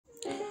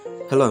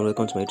Hello and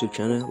welcome to my YouTube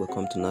channel.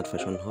 Welcome to Nat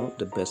Fashion Hub,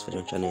 the best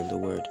fashion channel in the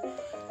world.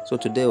 So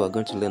today we're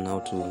going to learn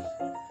how to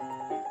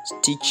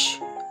stitch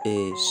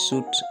a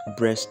suit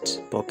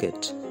breast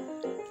pocket,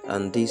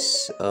 and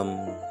this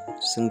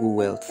single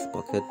wealth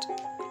pocket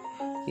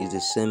is the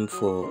same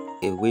for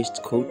a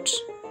waistcoat,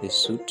 a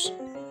suit,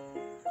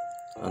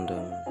 and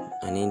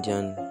an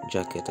Indian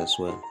jacket as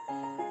well.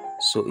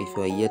 So if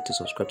you are yet to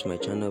subscribe to my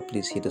channel,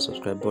 please hit the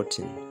subscribe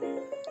button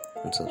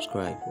and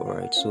subscribe.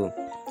 Alright, so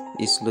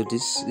this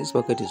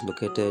pocket is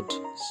located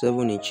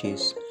 7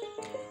 inches,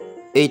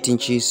 8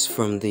 inches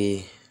from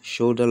the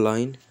shoulder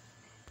line,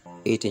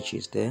 8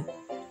 inches there,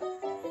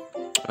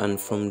 and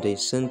from the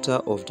center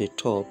of the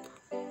top,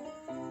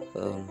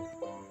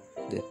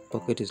 the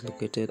pocket is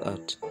located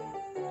at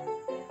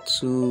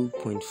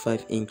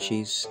 2.5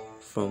 inches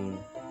from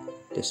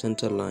the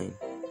center line.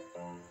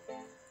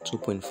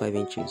 2.5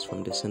 inches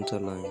from the center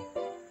line.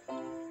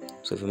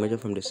 So if you measure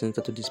from the center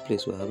to this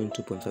place, we're having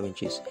 2.5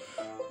 inches.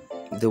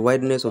 The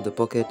wideness of the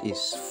pocket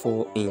is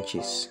 4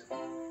 inches.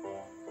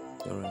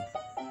 Alright.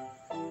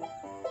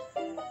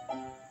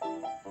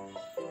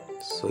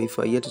 So if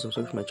you are yet to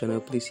subscribe to my channel,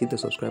 please hit the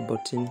subscribe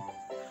button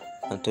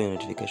and turn your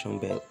notification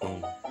bell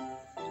on.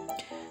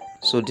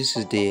 So this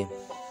is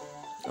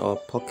our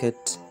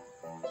pocket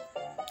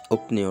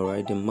opening,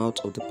 alright, the mouth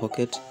of the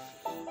pocket.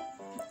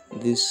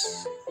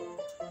 This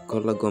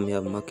collar gum here,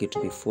 I've marked it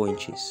to be 4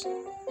 inches.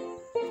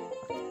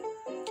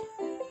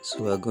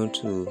 So we are going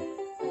to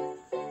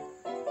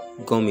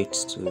gum it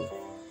to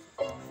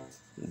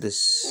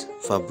this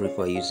fabric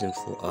we're using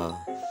for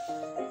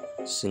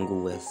our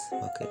single wealth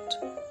pocket.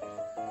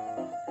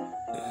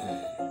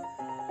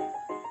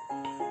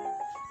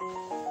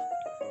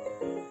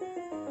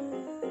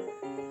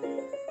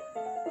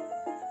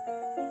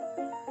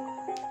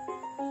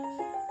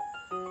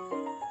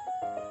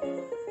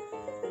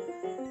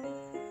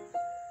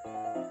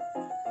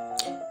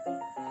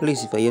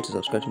 Please, if you are yet to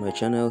subscribe to my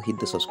channel, hit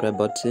the subscribe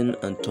button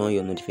and turn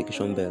your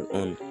notification bell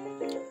on,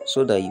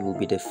 so that you will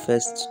be the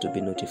first to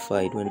be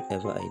notified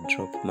whenever I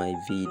drop my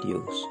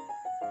videos.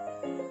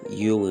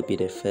 You will be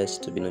the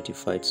first to be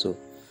notified. So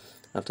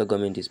after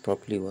gumming this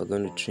properly, we're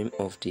going to trim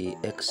off the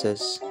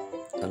excess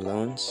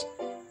allowance.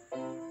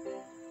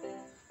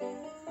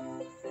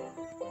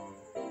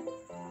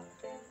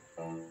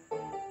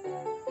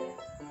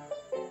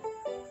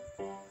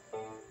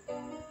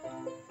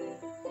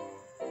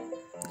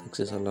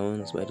 Excess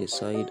allowance by the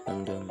side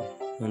and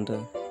under.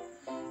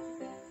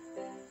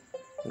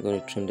 I'm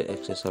going to trim the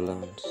excess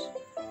allowance.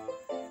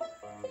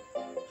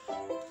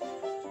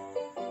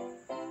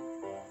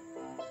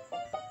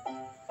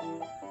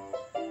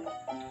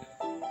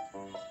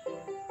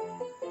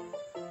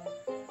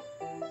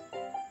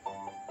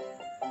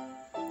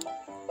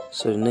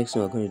 So the next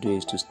thing we're going to do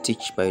is to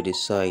stitch by the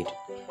side.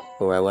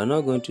 Alright, we're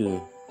not going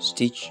to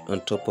stitch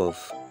on top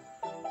of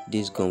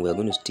this gum, we're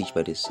going to stitch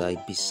by the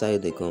side,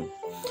 beside the gum.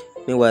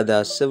 Meanwhile, there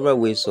are several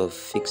ways of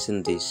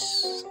fixing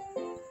this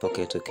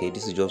pocket. Okay,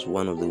 this is just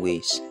one of the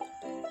ways.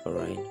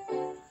 Alright,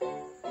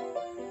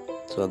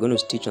 so we're going to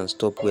stitch and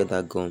stop where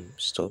that gum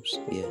stops.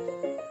 Yeah,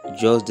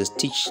 just the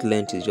stitch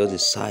length is just the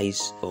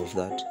size of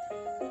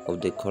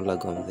the collar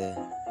gum there.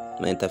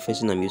 My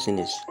interfacing I'm using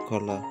is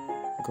collar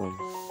gum.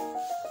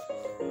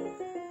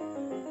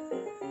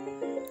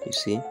 You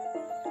see,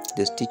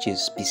 the stitch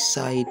is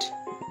beside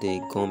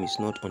the gum, is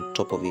not on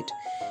top of it,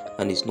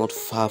 and it's not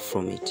far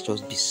from it,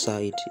 just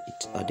beside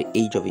it, at the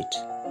edge of it.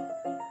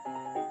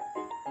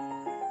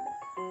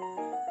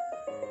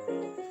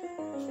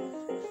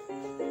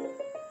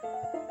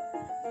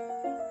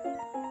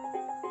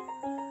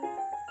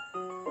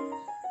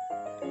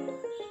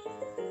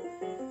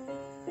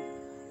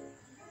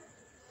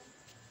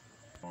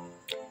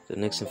 The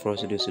next thing for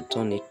us to do is to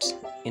turn it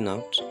in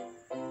out.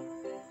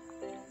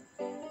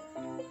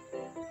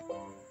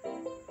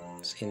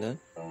 See that?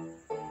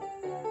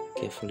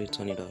 Carefully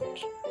turn it out.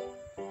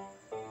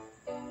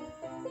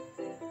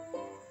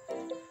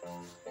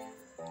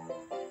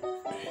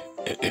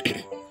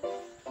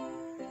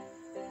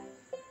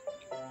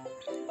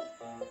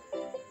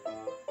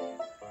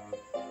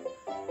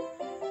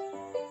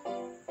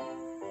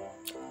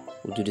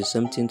 We'll do the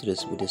same thing to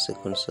this with the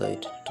second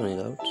side. Turn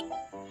it out.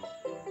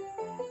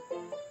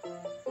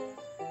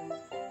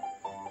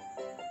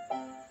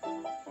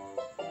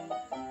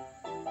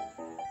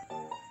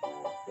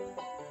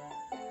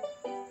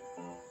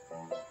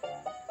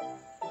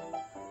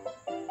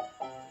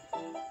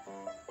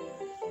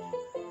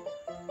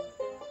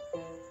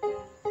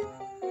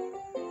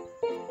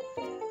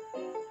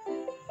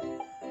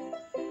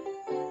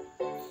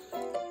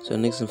 So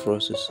next thing for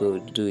us to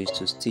do is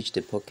to stitch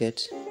the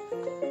pocket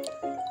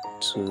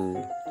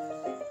to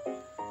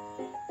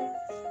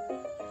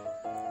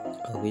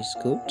a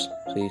waistcoat.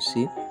 So you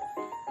see,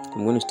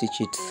 I'm going to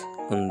stitch it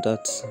on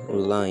that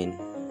line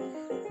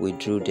we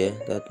drew there,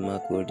 that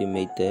mark we already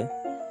made there,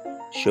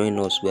 showing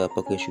us where our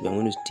pocket should be. I'm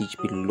going to stitch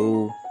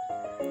below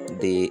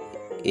the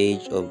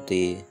edge of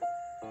the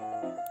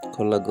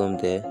collar gum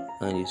there,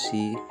 and you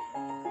see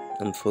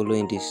I'm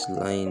following this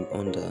line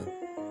under.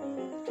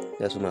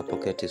 That's where my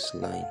pocket is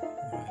lying.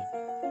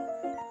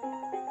 Alright.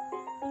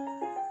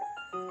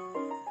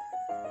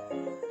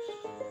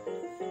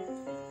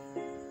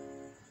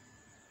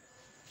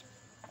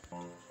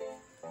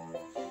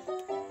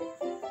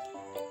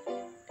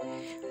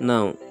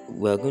 Now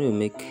we are going to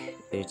make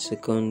a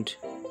second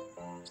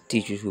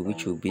stitch,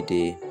 which will be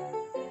the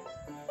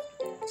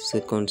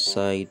second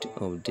side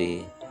of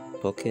the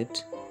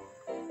pocket.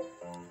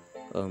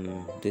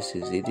 This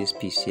is it. This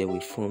piece here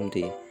will form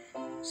the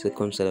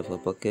second side of our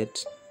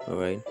pocket. All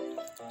right,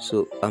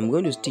 so I'm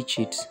going to stitch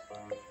it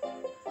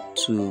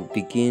to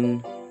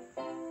begin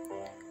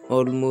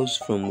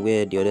almost from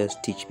where the other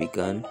stitch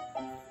began,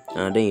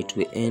 and then it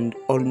will end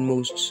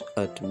almost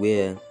at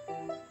where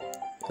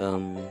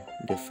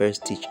the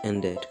first stitch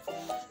ended,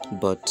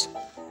 but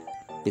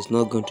it's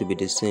not going to be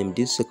the same.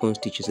 This second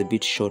stitch is a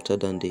bit shorter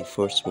than the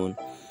first one,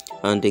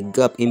 and the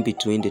gap in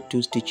between the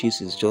two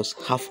stitches is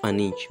just half an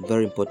inch.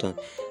 Very important.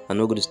 I'm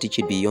not going to stitch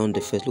it beyond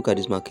the first. Look at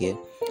this mark here.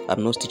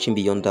 I'm not stitching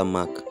beyond that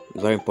mark.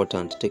 Very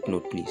important. Take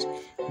note, please.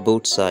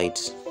 Both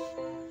sides.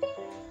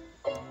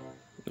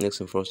 Next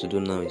thing for us to do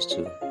now is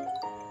to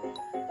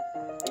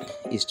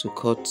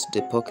cut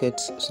the pocket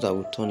so that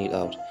we'll turn it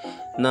out.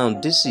 Now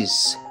this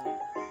is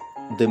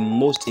the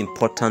most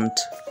important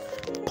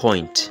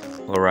point,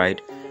 all right,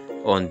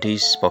 on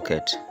this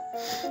pocket.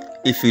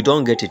 If you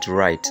don't get it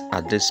right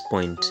at this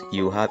point,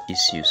 you have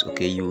issues.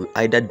 Okay, you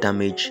either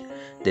damage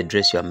the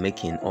dress you are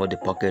making, or the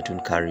pocket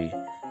won't carry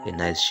a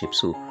nice shape.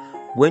 So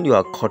when you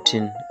are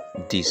cutting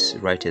this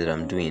right here that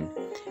I'm doing,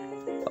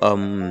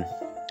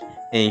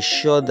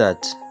 ensure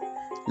that,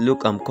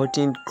 look, I'm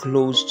cutting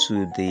close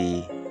to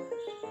the,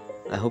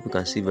 I hope you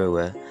can see very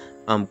well,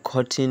 I'm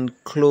cutting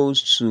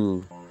close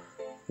to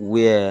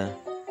where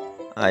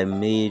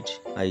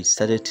I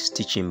started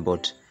stitching,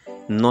 but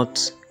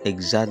not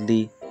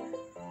exactly,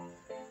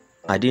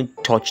 I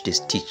didn't touch the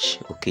stitch.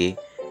 Okay,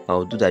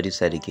 I'll do that this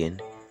side again.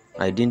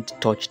 I didn't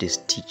touch the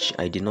stitch.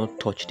 I did not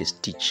touch the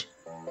stitch.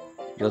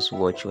 Just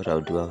watch what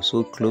I'll do. I'm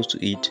so close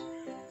to it,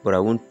 but I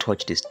won't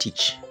touch the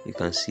stitch. You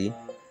can see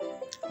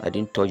I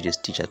didn't touch the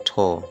stitch at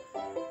all,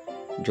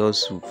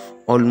 just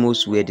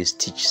almost where the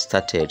stitch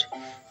started.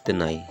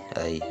 Then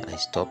I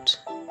stopped,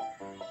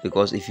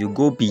 because if you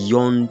go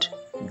beyond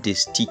the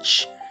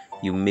stitch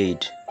you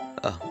made,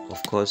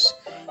 of course,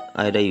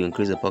 either you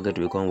increase the pocket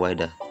to become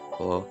wider,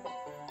 or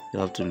you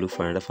have to look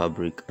for another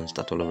fabric and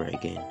start all over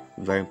again.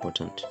 Very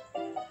important.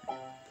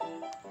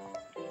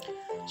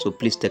 So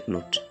please take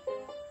note.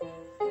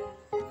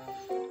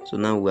 So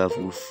now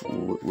we'll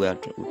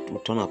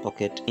turn our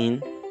pocket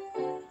in,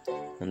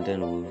 and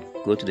then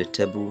we'll go to the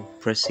table,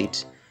 press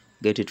it,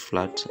 get it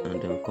flat, and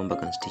then we'll come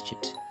back and stitch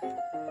it.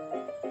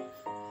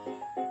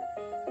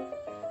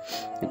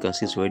 You can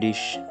see it's already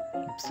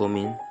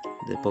forming.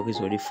 The pocket is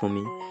already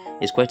forming.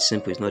 It's quite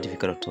simple. It's not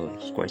difficult at all.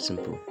 It's quite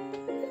simple.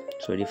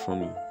 It's already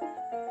forming.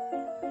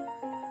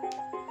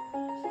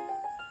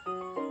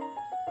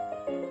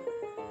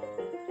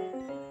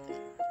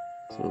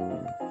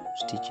 So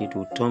stitch it.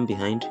 We'll turn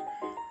behind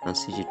and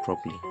stitch it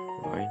properly.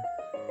 All right,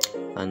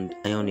 and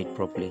iron it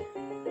properly.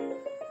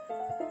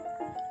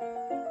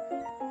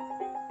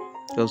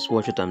 Just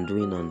watch what I'm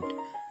doing and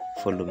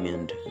follow me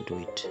and do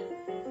it.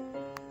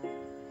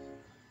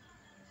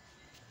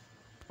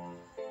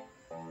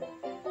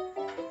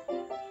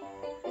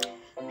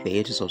 If you're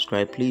here to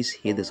subscribe, please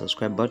hit the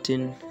subscribe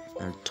button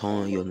and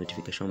turn your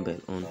notification bell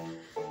on.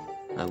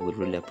 I would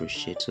really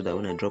appreciate, so that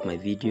when I drop my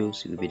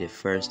videos, you will be the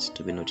first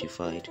to be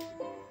notified.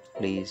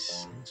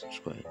 Please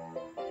subscribe.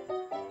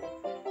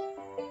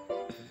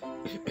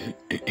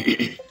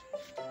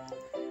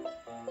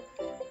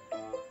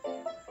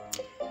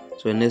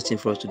 So the next thing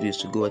for us to do is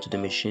to go out to the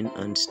machine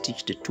and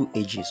stitch the two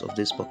edges of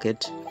this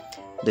pocket.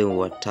 Then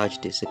we'll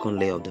attach the second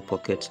layer of the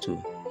pocket to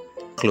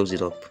close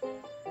it up.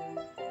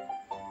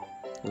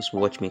 Just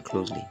watch me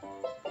closely.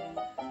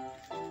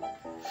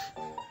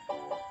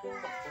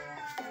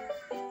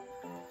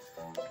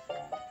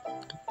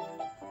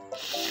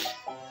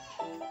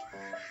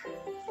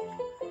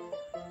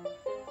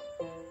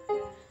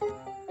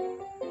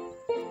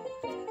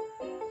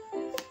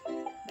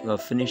 We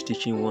have finished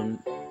stitching one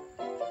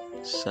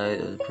side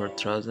of the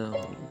trouser.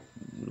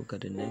 Look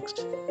at the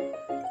next.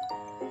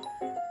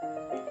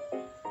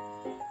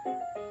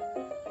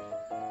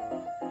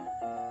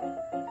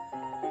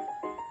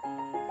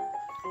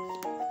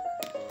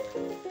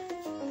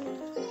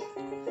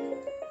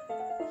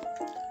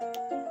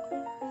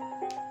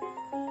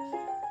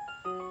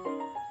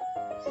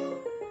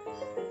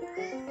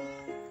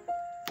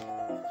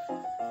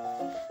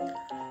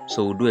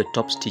 So we'll do a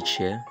top stitch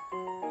here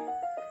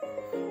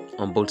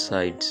on both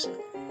sides.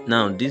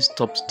 Now this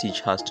top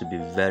stitch has to be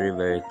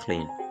very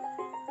clean.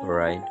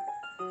 Alright,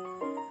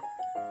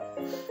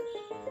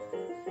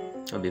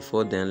 and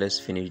before then, let's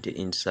finish the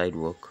inside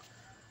work.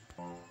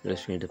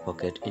 Let's finish the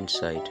pocket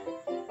inside.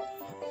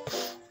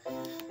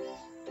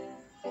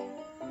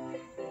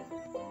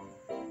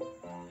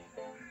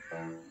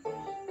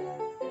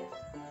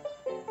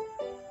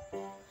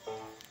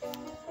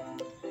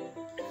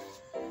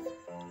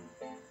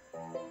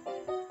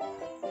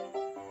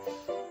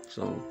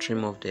 So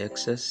trim off the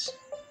excess,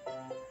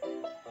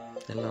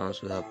 the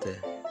allowance we have there.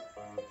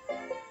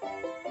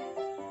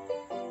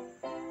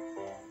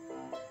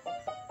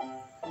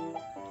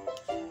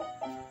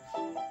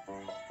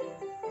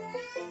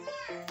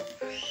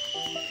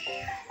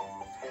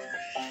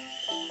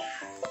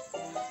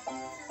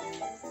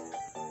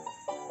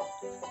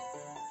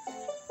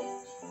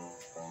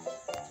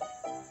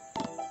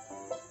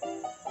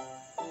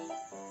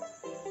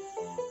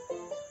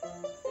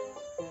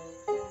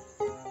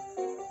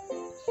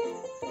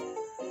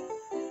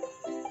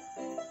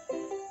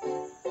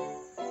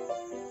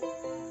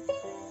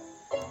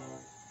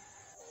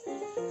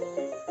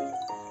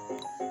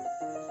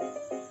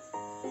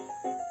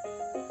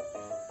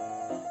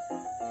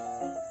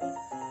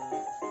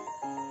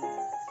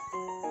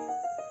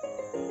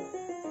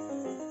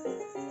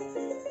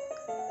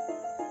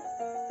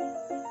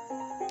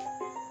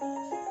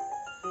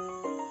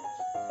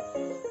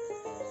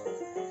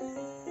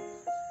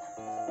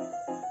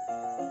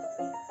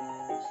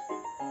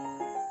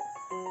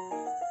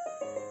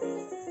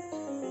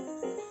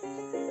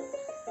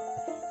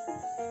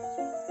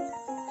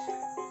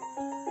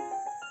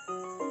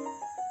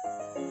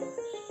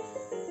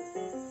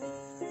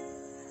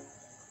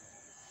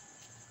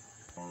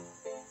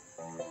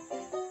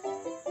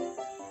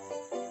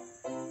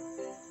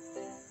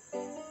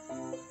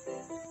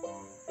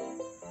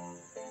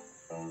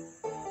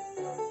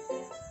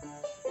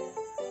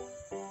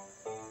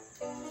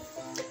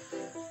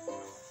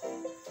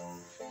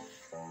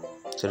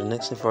 So the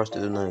next thing for us to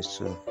do now is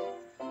to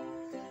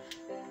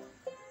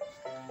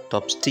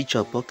top stitch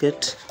our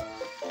pocket.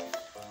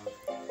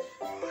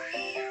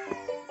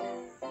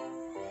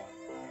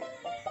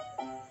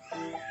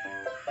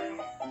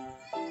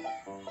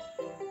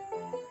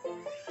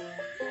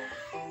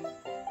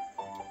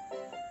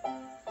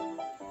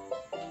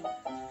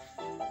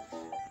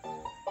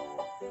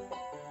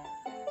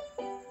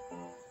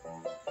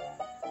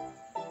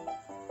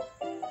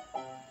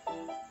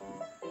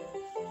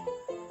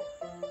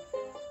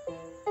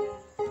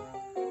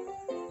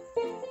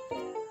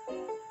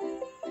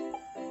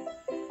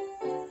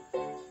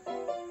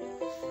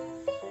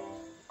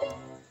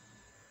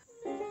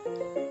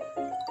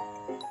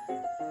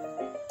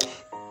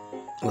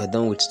 We're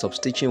done with stop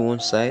stitching one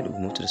side. We'll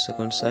move to the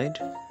second side.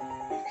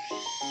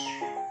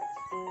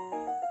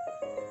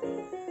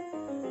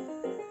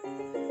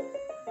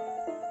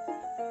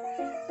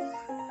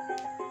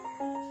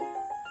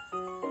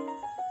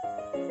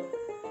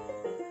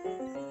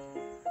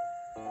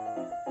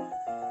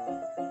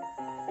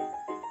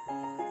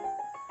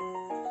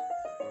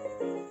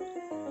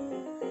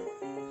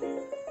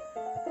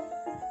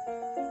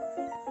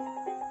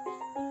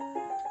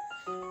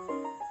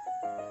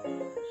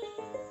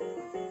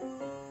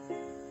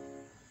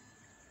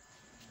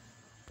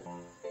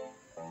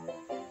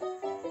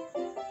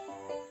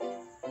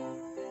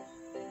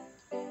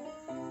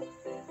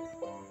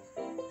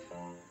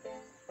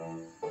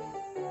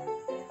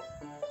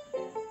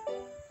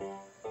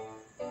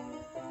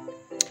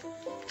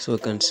 So we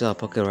can see our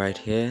pocket right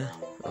here.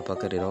 Our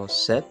pocket is all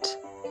set.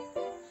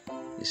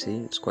 You see,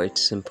 it's quite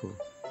simple.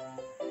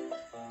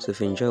 So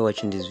if you enjoy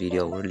watching this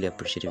video, I would really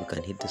appreciate if you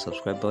can hit the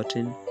subscribe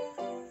button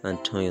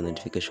and turn your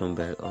notification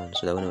bell on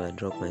so that whenever I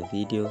drop my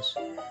videos,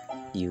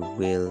 you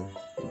will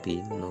be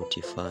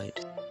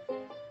notified.